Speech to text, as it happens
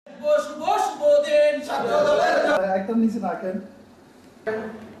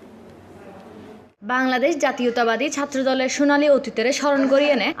বাংলাদেশ জাতীয়তাবাদী ছাত্রদলের সোনালী অতীতের স্মরণ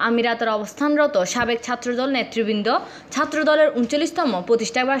করিয়ে এনে আমিরাতের অবস্থানরত সাবেক ছাত্রদল নেতৃবৃন্দ ছাত্রদলের 39তম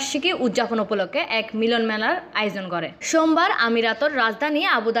প্রতিষ্ঠাবার্ষিকী উদযাপন উপলক্ষে এক মিলন মেলার আয়োজন করে। সোমবার আমিরাতের রাজধানী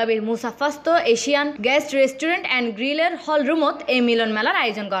আবুধাবির মুসাফাস্ত এশিয়ান গেস্ট রেস্টুরেন্ট অ্যান্ড গ্রিলের হলরুমত এই মিলন মেলার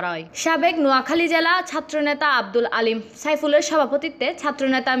আয়োজন করা হয়। সাবেক নোয়াখালী জেলা ছাত্রনেতা আব্দুল আলিম সাইফুলের সভাপতিত্বে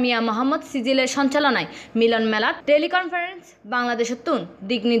ছাত্রনেতা মিয়া মোহাম্মদ সিজিলের সঞ্চালনায় মিলন মেলার টেলিকনফারেন্স বাংলাদেশের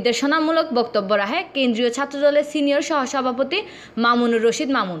দিক নির্দেশনামূলক বক্তব্য রাখে কেন্দ্রীয় ছাত্রদলের সিনিয়র সহসভাপতি মামুনুর রশিদ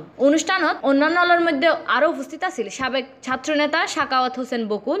মামুন। অনুষ্ঠানত অন্যান্যর মধ্যে আরও উপস্থিত আছিল সাবেক ছাত্রনেতা সাকাওয়াত হোসেন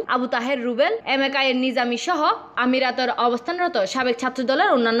বকুল, আবু তাহের রুবেল, এমএকায়ের নিজামী সহ আমিরাতের অবস্থানরত সাবেক ছাত্রদলের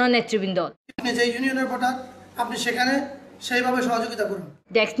অন্যান্য নেতৃবৃন্দ। যে ইউনিয়নের ভোটার আপনি সেখানে সেইভাবে সহযোগিতা করুন।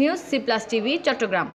 Desk news, C+ TV, Chittagong.